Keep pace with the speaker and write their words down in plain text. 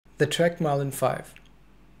The Trek Marlin 5.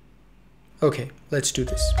 Okay, let's do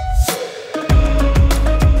this.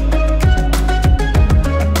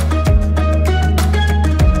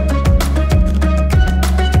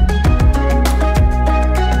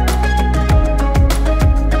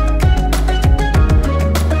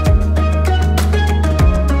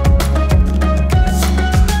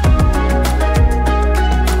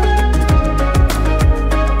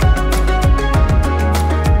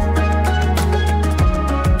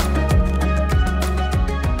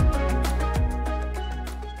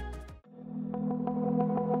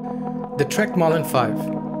 The Trek Marlin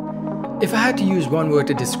 5. If I had to use one word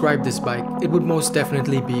to describe this bike, it would most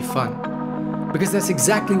definitely be fun. Because that's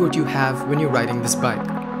exactly what you have when you're riding this bike.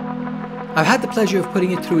 I've had the pleasure of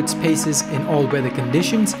putting it through its paces in all weather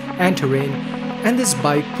conditions and terrain, and this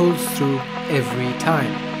bike pulls through every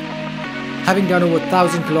time. Having done over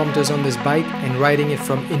 1,000 kilometers on this bike and riding it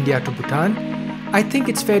from India to Bhutan, I think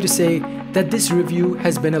it's fair to say that this review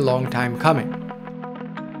has been a long time coming.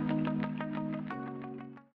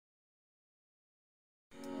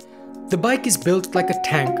 The bike is built like a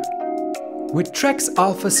tank. With Trek's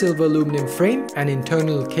Alpha Silver aluminum frame and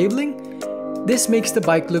internal cabling, this makes the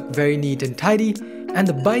bike look very neat and tidy, and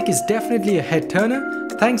the bike is definitely a head turner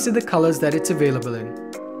thanks to the colors that it's available in.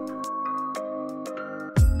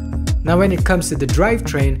 Now when it comes to the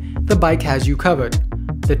drivetrain, the bike has you covered.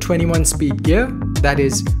 The 21-speed gear, that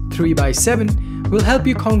is 3x7, will help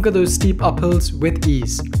you conquer those steep uphills with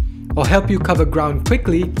ease, or help you cover ground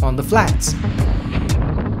quickly on the flats.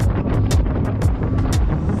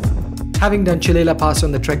 Having done Chilela Pass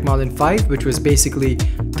on the Trek Marlin 5, which was basically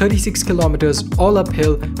 36 kilometers all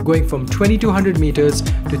uphill going from 2200 meters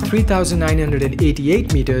to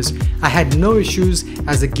 3988 meters, I had no issues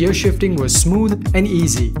as the gear shifting was smooth and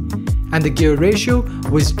easy. And the gear ratio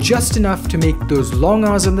was just enough to make those long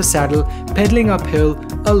hours on the saddle pedaling uphill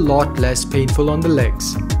a lot less painful on the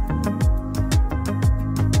legs.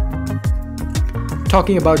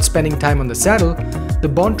 Talking about spending time on the saddle, the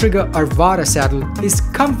Bontrager Arvada saddle is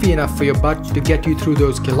comfy enough for your butt to get you through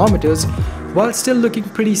those kilometers while still looking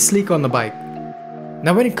pretty sleek on the bike.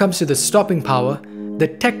 Now when it comes to the stopping power, the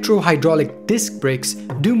Tektro hydraulic disc brakes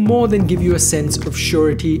do more than give you a sense of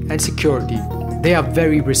surety and security. They are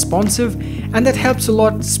very responsive, and that helps a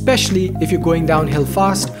lot, especially if you're going downhill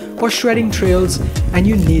fast or shredding trails and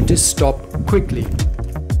you need to stop quickly.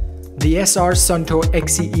 The SR Suntour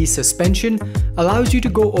XCE suspension allows you to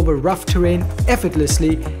go over rough terrain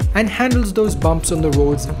effortlessly and handles those bumps on the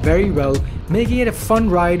roads very well, making it a fun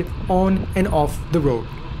ride on and off the road.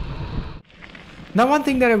 Now one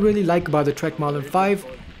thing that I really like about the Trek Marlin 5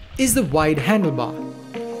 is the wide handlebar.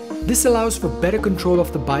 This allows for better control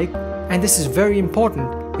of the bike, and this is very important,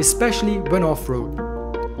 especially when off-road.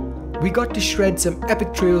 We got to shred some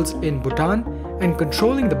epic trails in Bhutan, and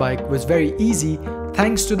controlling the bike was very easy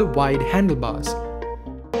thanks to the wide handlebars.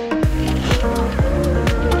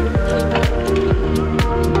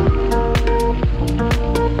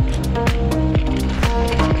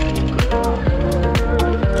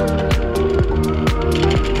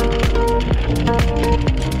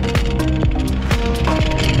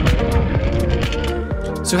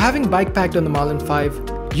 So having bike packed on the Marlin 5,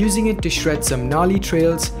 using it to shred some gnarly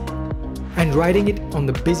trails, and riding it on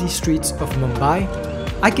the busy streets of Mumbai,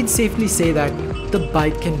 I can safely say that the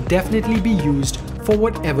bike can definitely be used for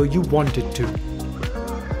whatever you want it to.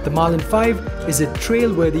 The Marlin 5 is a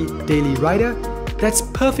trail-worthy daily rider that's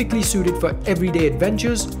perfectly suited for everyday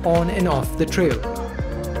adventures on and off the trail.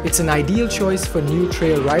 It's an ideal choice for new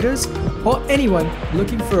trail riders or anyone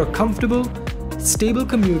looking for a comfortable, stable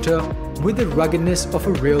commuter with the ruggedness of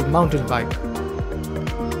a real mountain bike.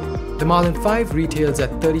 The Marlin 5 retails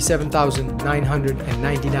at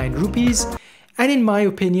 37,999 rupees, and in my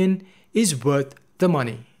opinion is worth the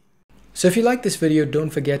money. So if you like this video,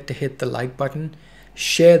 don't forget to hit the like button,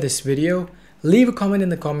 share this video, leave a comment in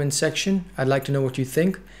the comment section, I'd like to know what you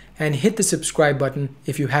think, and hit the subscribe button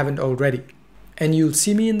if you haven't already. And you'll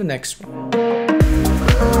see me in the next one.